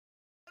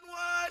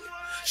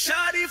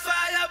Shawty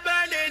fire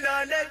burning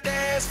on the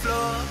dance floor.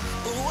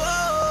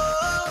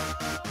 Whoa.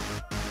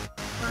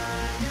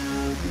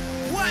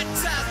 What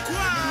a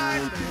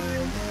quad.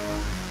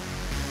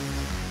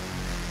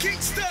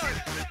 Kingston.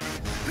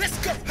 Let's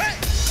go. Hey.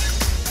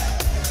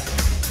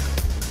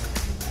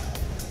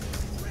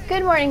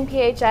 Good morning,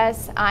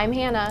 PHS. I'm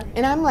Hannah.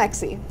 And I'm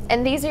Lexi.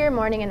 And these are your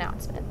morning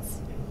announcements.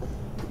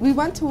 We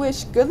want to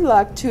wish good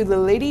luck to the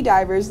lady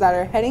divers that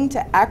are heading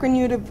to Akron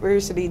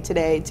University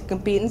today to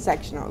compete in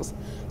sectionals.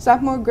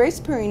 Sophomore Grace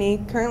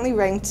Porrini, currently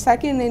ranked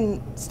second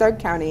in Stark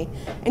County,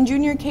 and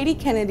junior Katy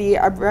Kennedy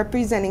are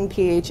representing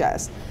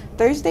PHS.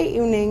 Thursday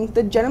evening,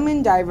 the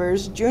gentlemen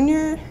divers,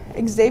 junior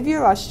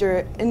Xavier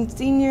Luster and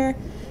senior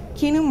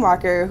Keenan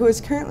Walker, who is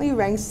currently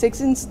ranked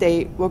 6th in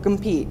state, will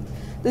compete.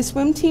 The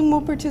swim team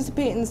will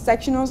participate in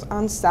sectionals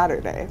on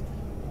Saturday.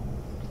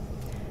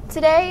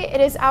 Today, it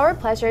is our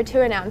pleasure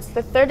to announce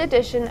the 3rd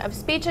edition of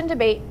Speech and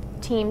Debate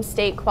Team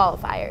State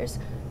Qualifiers.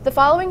 The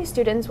following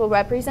students will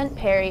represent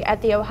Perry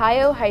at the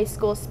Ohio High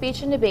School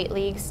Speech and Debate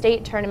League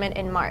State Tournament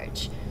in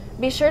March.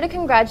 Be sure to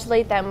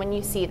congratulate them when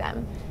you see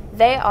them.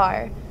 They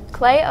are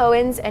Clay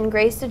Owens and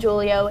Grace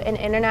DiGiulio in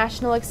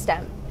International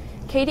Extemp,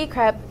 Katy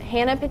Krepp,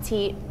 Hannah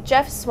Petitti,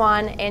 Jeff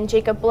Swan, and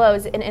Jacob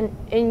Blose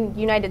in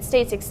United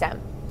States Extemp,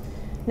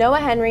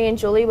 Noah Henry and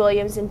Julie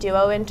Williams in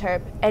Duo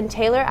Interp, and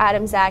Taylor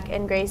Adamczak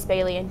and Grace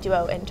Bailey in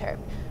Duo Interp.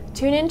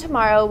 Tune in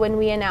tomorrow when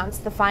we announce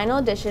the final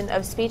edition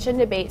of Speech and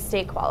Debate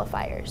State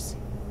Qualifiers.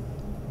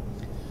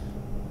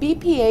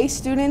 BPA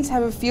students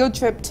have a field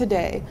trip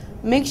today.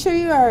 Make sure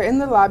you are in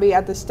the lobby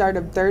at the start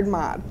of 3rd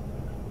mod.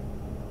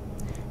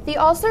 The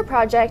All-Star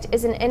Project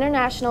is an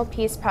international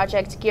peace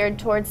project geared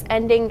towards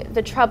ending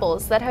the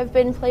troubles that have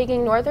been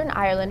plaguing Northern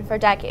Ireland for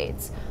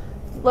decades.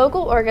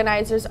 Local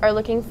organizers are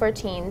looking for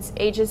teens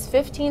ages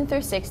 15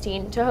 through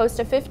 16 to host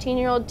a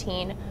 15-year-old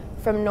teen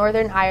from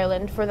Northern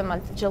Ireland for the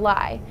month of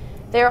July.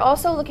 They are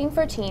also looking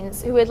for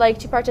teens who would like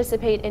to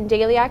participate in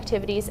daily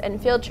activities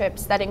and field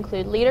trips that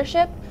include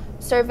leadership,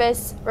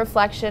 service,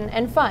 reflection,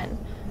 and fun.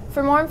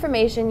 For more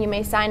information, you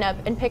may sign up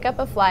and pick up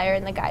a flyer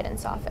in the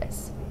guidance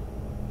office.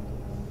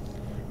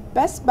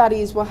 Best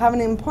Buddies will have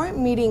an important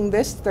meeting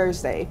this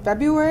Thursday,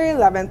 February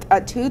 11th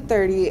at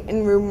 2:30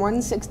 in room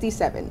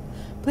 167.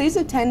 Please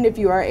attend if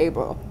you are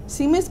able.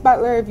 See Ms.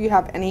 Butler if you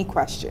have any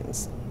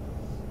questions.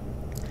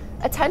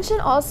 Attention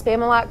all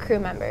Spamalot crew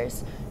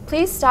members.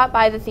 Please stop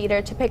by the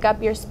theater to pick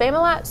up your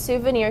Spamalot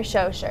Souvenir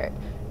Show shirt.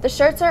 The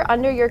shirts are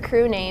under your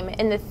crew name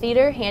in the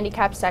theater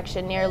handicap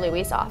section near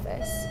Louie's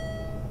office.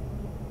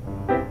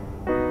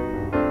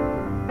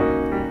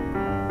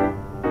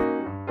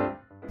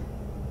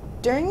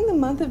 During the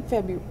month of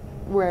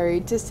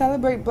February, to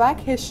celebrate Black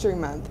History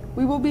Month,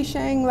 we will be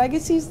sharing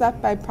legacies left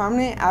by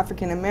prominent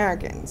African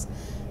Americans.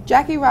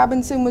 Jackie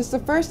Robinson was the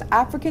first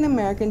African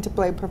American to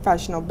play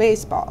professional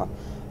baseball.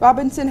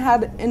 Robinson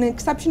had an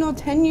exceptional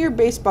 10-year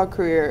baseball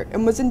career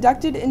and was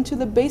inducted into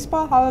the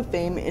Baseball Hall of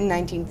Fame in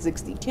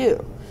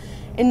 1962.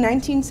 In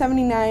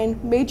 1979,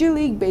 Major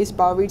League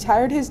Baseball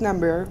retired his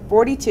number,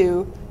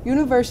 42,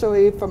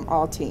 universally from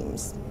all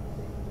teams.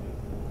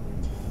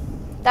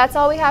 That's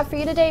all we have for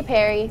you today,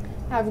 Perry.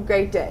 Have a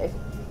great day.